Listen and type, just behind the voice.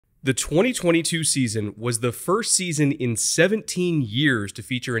The 2022 season was the first season in 17 years to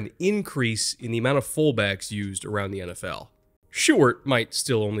feature an increase in the amount of fullbacks used around the NFL. Sure, it might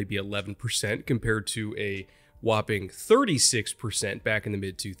still only be 11% compared to a whopping 36% back in the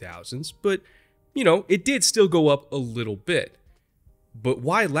mid-2000s, but, it did still go up a little bit. But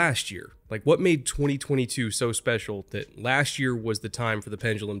why last year? Like, what made 2022 so special that last year was the time for the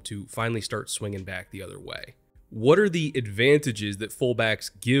pendulum to finally start swinging back the other way? What are the advantages that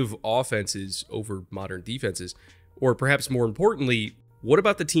fullbacks give offenses over modern defenses? Or perhaps more importantly, what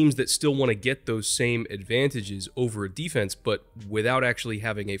about the teams that still want to get those same advantages over a defense, but without actually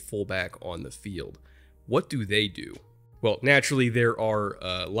having a fullback on the field? What do they do? Well, naturally, there are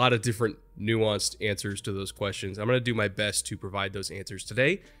a lot of different nuanced answers to those questions. I'm going to do my best to provide those answers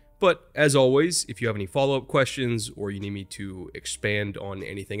today. But as always, if you have any follow-up questions or you need me to expand on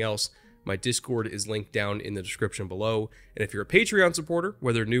anything else, my Discord is linked down in the description below, and if you're a Patreon supporter,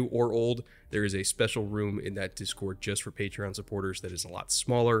 whether new or old, there is a special room in that Discord just for Patreon supporters that is a lot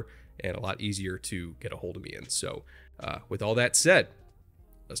smaller and a lot easier to get a hold of me in. So, with all that said,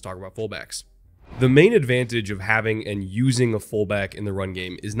 let's talk about fullbacks. The main advantage of having and using a fullback in the run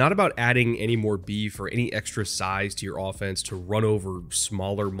game is not about adding any more beef or any extra size to your offense to run over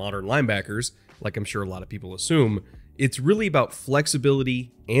smaller modern linebackers, like I'm sure a lot of people assume. It's really about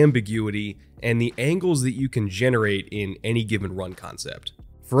flexibility, ambiguity, and the angles that you can generate in any given run concept.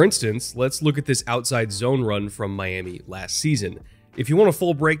 For instance, let's look at this outside zone run from Miami last season. If you want a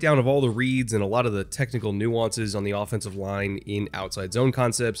full breakdown of all the reads and a lot of the technical nuances on the offensive line in outside zone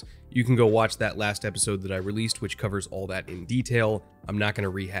concepts, you can go watch that last episode that I released, which covers all that in detail. I'm not going to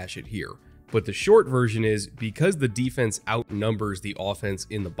rehash it here. But the short version is, because the defense outnumbers the offense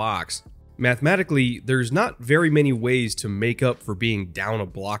in the box, mathematically, there's not very many ways to make up for being down a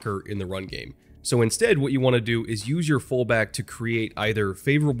blocker in the run game. So instead, what you want to do is use your fullback to create either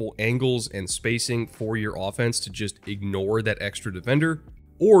favorable angles and spacing for your offense to just ignore that extra defender,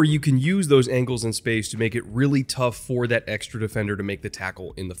 or you can use those angles and space to make it really tough for that extra defender to make the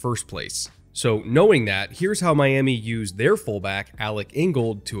tackle in the first place. So knowing that, here's how Miami used their fullback, Alec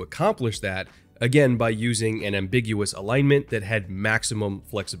Ingold, to accomplish that, again by using an ambiguous alignment that had maximum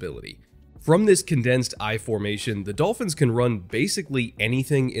flexibility. From this condensed I formation, the Dolphins can run basically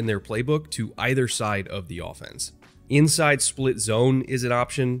anything in their playbook to either side of the offense. Inside split zone is an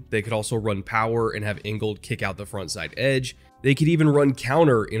option. They could also run power and have Ingold kick out the front side edge. They could even run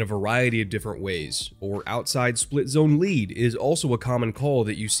counter in a variety of different ways. Or outside split zone lead is also a common call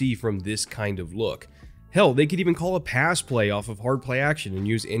that you see from this kind of look. Hell, they could even call a pass play off of hard play action and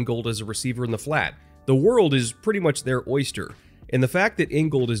use Ingold as a receiver in the flat. The world is pretty much their oyster. And the fact that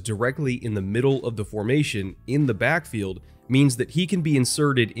Ingold is directly in the middle of the formation in the backfield means that he can be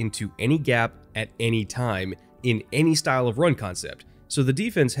inserted into any gap at any time in any style of run concept, so the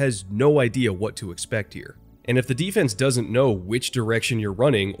defense has no idea what to expect here. And if the defense doesn't know which direction you're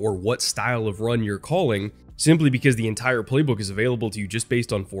running or what style of run you're calling, simply because the entire playbook is available to you just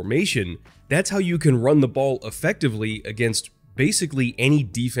based on formation, that's how you can run the ball effectively against basically any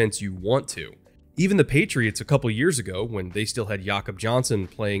defense you want to. Even the Patriots a couple years ago, when they still had Jakob Johnson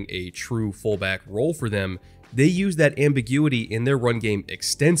playing a true fullback role for them, they used that ambiguity in their run game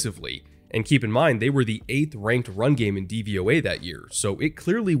extensively. And keep in mind, they were the 8th ranked run game in DVOA that year, so it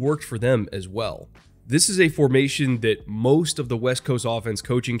clearly worked for them as well. This is a formation that most of the West Coast offense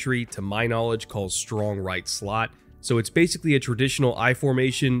coaching tree, to my knowledge, calls strong right slot. So it's basically a traditional I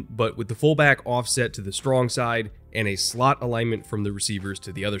formation, but with the fullback offset to the strong side and a slot alignment from the receivers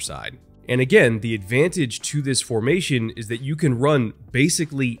to the other side. And again, the advantage to this formation is that you can run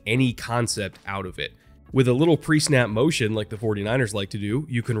basically any concept out of it. With a little pre-snap motion like the 49ers like to do,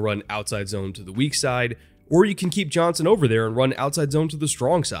 you can run outside zone to the weak side, or you can keep Johnson over there and run outside zone to the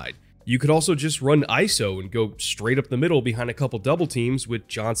strong side. You could also just run ISO and go straight up the middle behind a couple double teams with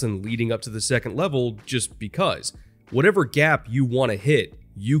Johnson leading up to the second level just because. Whatever gap you want to hit,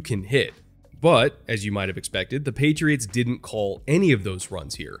 you can hit. But, as you might have expected, the Patriots didn't call any of those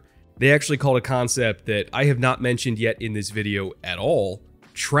runs here. They actually called a concept that I have not mentioned yet in this video at all,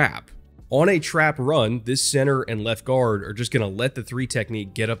 trap. On a trap run, this center and left guard are just going to let the 3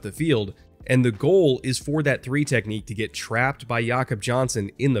 technique get up the field, and the goal is for that 3 technique to get trapped by Jakob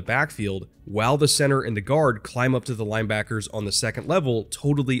Johnson in the backfield while the center and the guard climb up to the linebackers on the second level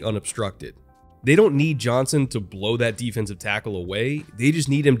totally unobstructed. They don't need Johnson to blow that defensive tackle away, they just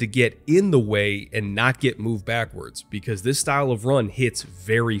need him to get in the way and not get moved backwards, because this style of run hits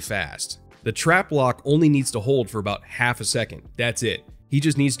very fast. The trap lock only needs to hold for about half a second, that's it. He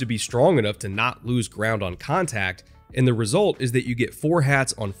just needs to be strong enough to not lose ground on contact, and the result is that you get 4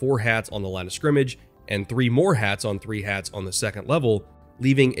 hats on 4 hats on the line of scrimmage, and 3 more hats on 3 hats on the second level,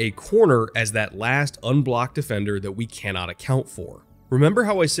 leaving a corner as that last unblocked defender that we cannot account for. Remember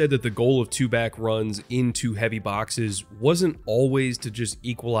how I said that the goal of two-back runs into heavy boxes wasn't always to just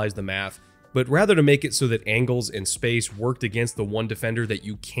equalize the math, but rather to make it so that angles and space worked against the one defender that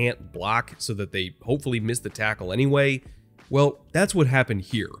you can't block so that they hopefully miss the tackle anyway? Well, that's what happened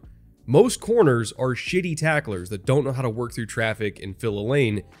here. Most corners are shitty tacklers that don't know how to work through traffic and fill a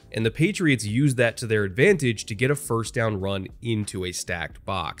lane, and the Patriots used that to their advantage to get a first down run into a stacked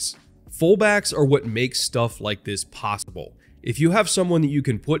box. Fullbacks are what makes stuff like this possible. If you have someone that you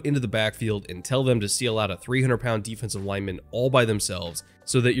can put into the backfield and tell them to seal out a 300-pound defensive lineman all by themselves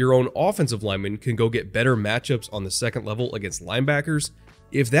so that your own offensive lineman can go get better matchups on the second level against linebackers,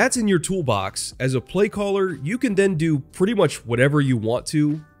 if that's in your toolbox, as a play caller, you can then do pretty much whatever you want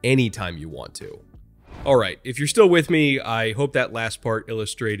to, anytime you want to. Alright, if you're still with me, I hope that last part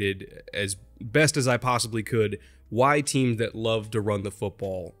illustrated as best as I possibly could why teams that love to run the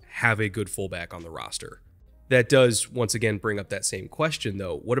football have a good fullback on the roster. That does, once again, bring up that same question,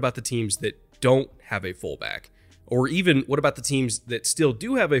 though. What about the teams that don't have a fullback? Or even, what about the teams that still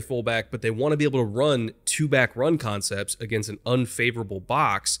do have a fullback, but they want to be able to run two-back run concepts against an unfavorable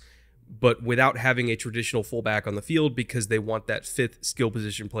box, but without having a traditional fullback on the field because they want that fifth skill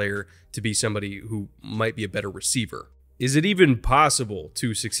position player to be somebody who might be a better receiver? Is it even possible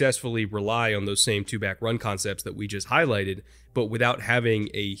to successfully rely on those same two-back run concepts that we just highlighted, but without having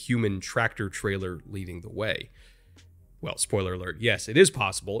a human tractor trailer leading the way? Well, spoiler alert, yes, it is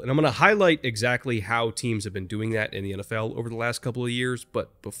possible, and I'm going to highlight exactly how teams have been doing that in the NFL over the last couple of years,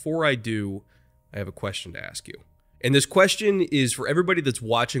 but before I do, I have a question to ask you. And this question is for everybody that's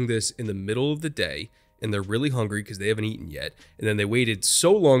watching this in the middle of the day, and they're really hungry because they haven't eaten yet, and then they waited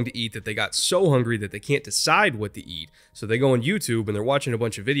so long to eat that they got so hungry that they can't decide what to eat, so they go on YouTube and they're watching a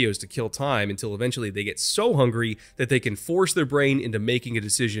bunch of videos to kill time until eventually they get so hungry that they can force their brain into making a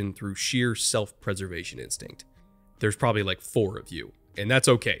decision through sheer self-preservation instinct. There's probably like 4 of you, and that's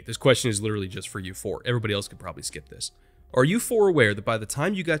okay. This question is literally just for you 4. Everybody else could probably skip this. Are you 4 aware that by the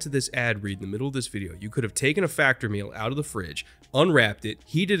time you got to this ad read in the middle of this video, you could have taken a Factor meal out of the fridge, unwrapped it,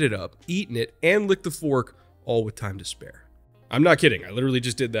 heated it up, eaten it, and licked the fork, all with time to spare? I'm not kidding. I literally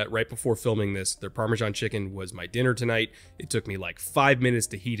just did that right before filming this. Their Parmesan chicken was my dinner tonight. It took me like 5 minutes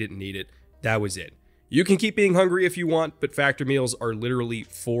to heat it and eat it. That was it. You can keep being hungry if you want, but Factor meals are literally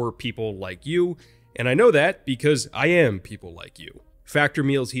for people like you, and I know that because I am people like you. Factor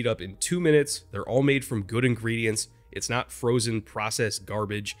meals heat up in 2 minutes. They're all made from good ingredients. It's not frozen, processed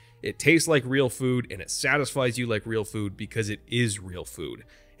garbage. It tastes like real food, and it satisfies you like real food because it is real food.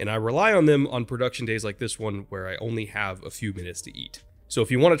 And I rely on them on production days like this one where I only have a few minutes to eat. So if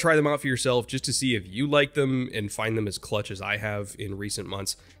you want to try them out for yourself just to see if you like them and find them as clutch as I have in recent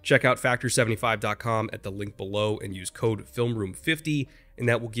months, check out factor75.com at the link below and use code FILMROOM50, and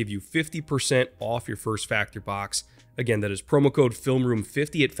that will give you 50% off your first Factor box. Again, that is promo code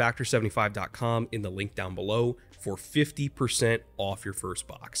FILMROOM50 at factor75.com in the link down below for 50% off your first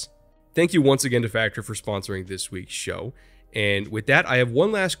box. Thank you once again to Factor for sponsoring this week's show. And with that, I have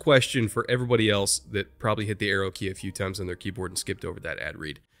one last question for everybody else that probably hit the arrow key a few times on their keyboard and skipped over that ad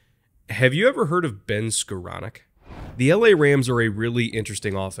read. Have you ever heard of Ben Skowronek? The LA Rams are a really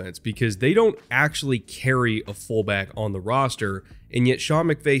interesting offense because they don't actually carry a fullback on the roster, and yet Sean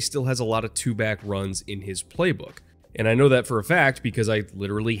McVay still has a lot of two-back runs in his playbook. And I know that for a fact because I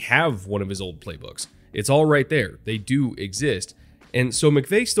literally have one of his old playbooks. It's all right there. They do exist. And so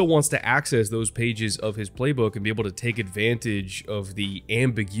McVay still wants to access those pages of his playbook and be able to take advantage of the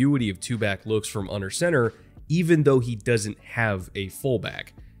ambiguity of two-back looks from under center, even though he doesn't have a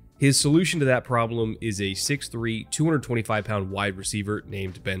fullback. His solution to that problem is a 6'3", 225-pound wide receiver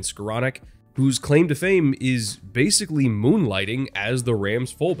named Ben Skowronek, whose claim to fame is basically moonlighting as the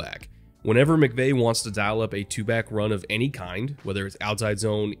Rams' fullback. Whenever McVay wants to dial up a two-back run of any kind, whether it's outside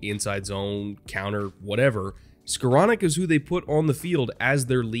zone, inside zone, counter, whatever, Skowronek is who they put on the field as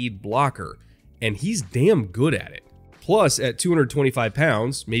their lead blocker, and he's damn good at it. Plus, at 225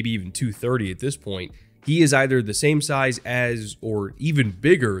 pounds, maybe even 230 at this point, he is either the same size as or even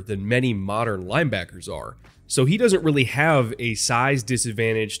bigger than many modern linebackers are. So he doesn't really have a size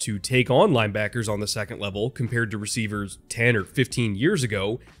disadvantage to take on linebackers on the second level compared to receivers 10 or 15 years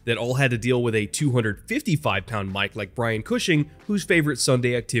ago that all had to deal with a 255-pound Mike like Brian Cushing, whose favorite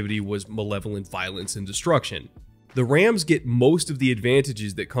Sunday activity was malevolent violence and destruction. The Rams get most of the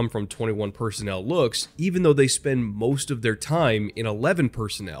advantages that come from 21 personnel looks, even though they spend most of their time in 11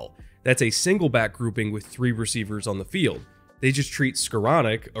 personnel. That's a single back grouping with 3 receivers on the field. They just treat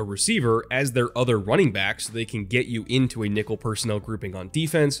Skowronek, a receiver, as their other running back so they can get you into a nickel personnel grouping on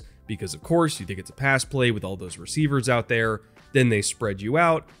defense because, of course, you think it's a pass play with all those receivers out there. then they spread you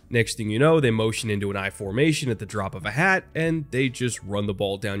out. Next thing you know, they motion into an I formation at the drop of a hat, and they just run the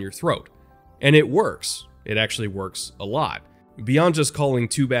ball down your throat. And it works. It actually works a lot. Beyond just calling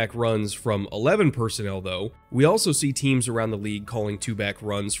two-back runs from 11 personnel, though, we also see teams around the league calling two-back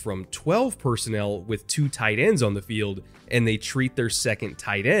runs from 12 personnel with 2 tight ends on the field, and they treat their second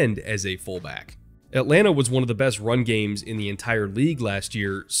tight end as a fullback. Atlanta was one of the best run games in the entire league last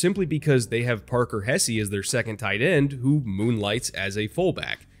year simply because they have Parker Hesse as their second tight end who moonlights as a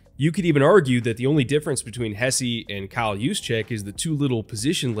fullback. You could even argue that the only difference between Hesse and Kyle Juszczyk is the 2 little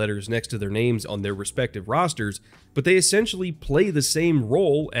position letters next to their names on their respective rosters, but they essentially play the same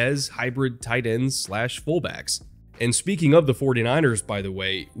role as hybrid tight ends / fullbacks. And speaking of the 49ers, by the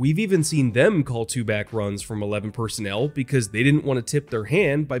way, we've even seen them call two-back runs from 11 personnel because they didn't want to tip their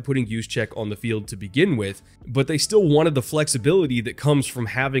hand by putting Juszczyk on the field to begin with, but they still wanted the flexibility that comes from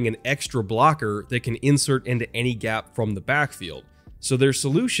having an extra blocker that can insert into any gap from the backfield. So their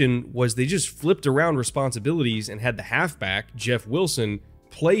solution was they just flipped around responsibilities and had the halfback, Jeff Wilson,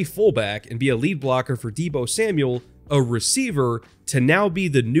 play fullback and be a lead blocker for Deebo Samuel, a receiver, to now be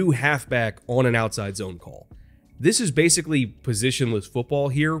the new halfback on an outside zone call. This is basically positionless football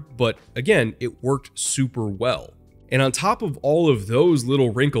here, but again, it worked super well. And on top of all of those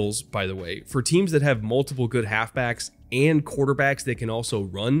little wrinkles, by the way, for teams that have multiple good halfbacks and quarterbacks that can also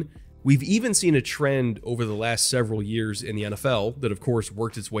run, we've even seen a trend over the last several years in the NFL that of course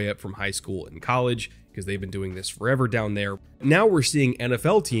worked its way up from high school and college because they've been doing this forever down there. Now we're seeing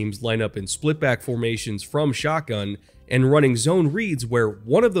NFL teams line up in split back formations from shotgun and running zone reads where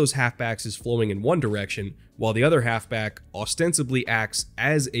one of those halfbacks is flowing in one direction while the other halfback ostensibly acts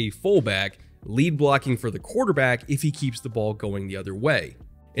as a fullback, lead blocking for the quarterback if he keeps the ball going the other way.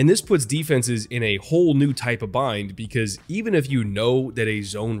 And this puts defenses in a whole new type of bind because even if you know that a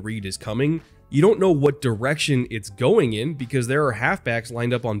zone read is coming, you don't know what direction it's going in because there are halfbacks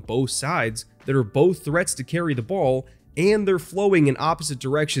lined up on both sides that are both threats to carry the ball and they're flowing in opposite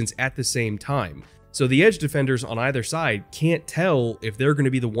directions at the same time. So the edge defenders on either side can't tell if they're going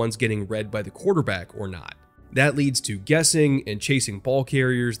to be the ones getting read by the quarterback or not. That leads to guessing and chasing ball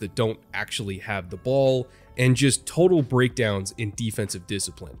carriers that don't actually have the ball, and just total breakdowns in defensive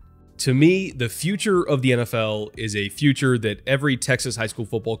discipline. To me, the future of the NFL is a future that every Texas high school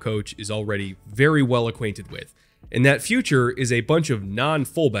football coach is already very well acquainted with. And that future is a bunch of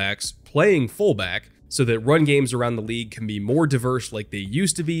non-fullbacks playing fullback so that run games around the league can be more diverse like they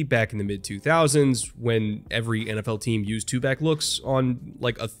used to be back in the mid-2000s when every NFL team used two-back looks on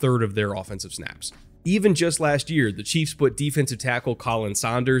like a third of their offensive snaps. Even just last year, the Chiefs put defensive tackle Colin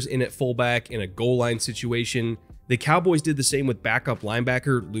Saunders in at fullback in a goal line situation. The Cowboys did the same with backup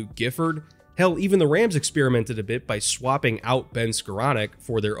linebacker Luke Gifford. Hell, even the Rams experimented a bit by swapping out Ben Skoranek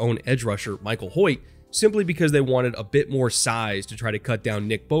for their own edge rusher Michael Hoyt, simply because they wanted a bit more size to try to cut down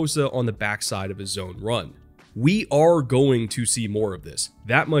Nick Bosa on the backside of his zone run. We are going to see more of this.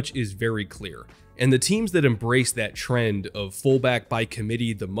 That much is very clear. And the teams that embrace that trend of fullback by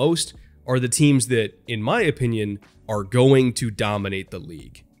committee the most are the teams that, in my opinion, are going to dominate the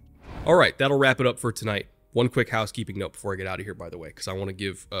league. All right, that'll wrap it up for tonight. One quick housekeeping note before I get out of here, by the way, because I want to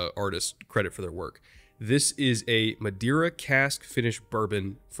give artists credit for their work. This is a Madeira cask finished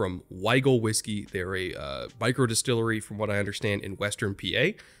bourbon from Weigel Whiskey. They're a micro distillery, from what I understand, in Western PA.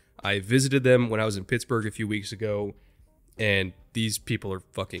 I visited them when I was in Pittsburgh a few weeks ago, and these people are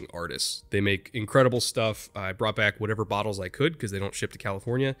fucking artists. They make incredible stuff. I brought back whatever bottles I could because they don't ship to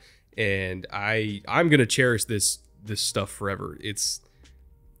California. And I'm gonna cherish this stuff forever. It's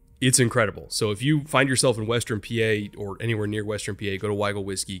incredible. So if you find yourself in Western PA or anywhere near Western PA, go to Weigel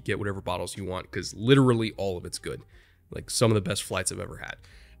Whiskey, get whatever bottles you want, because literally all of it's good. Like some of the best flights I've ever had.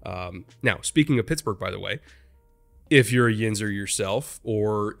 Now, speaking of Pittsburgh, by the way, if you're a Yinzer yourself,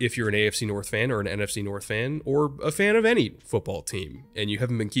 or if you're an AFC North fan or an NFC North fan, or a fan of any football team, and you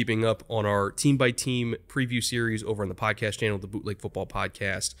haven't been keeping up on our team-by-team preview series over on the podcast channel, the Bootleg Football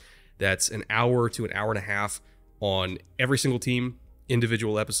Podcast, that's an hour to an hour and a half on every single team,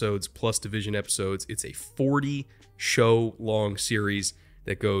 individual episodes plus division episodes. It's a 40-show-long series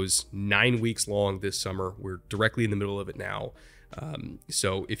that goes 9 weeks long this summer. We're directly in the middle of it now.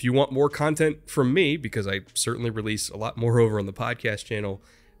 So if you want more content from me, because I certainly release a lot more over on the podcast channel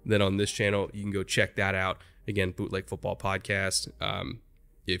than on this channel, you can go check that out. Again, Bootleg Football Podcast.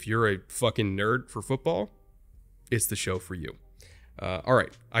 If you're a fucking nerd for football, it's the show for you. All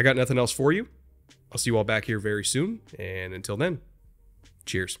right, I got nothing else for you. I'll see you all back here very soon. And until then,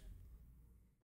 cheers.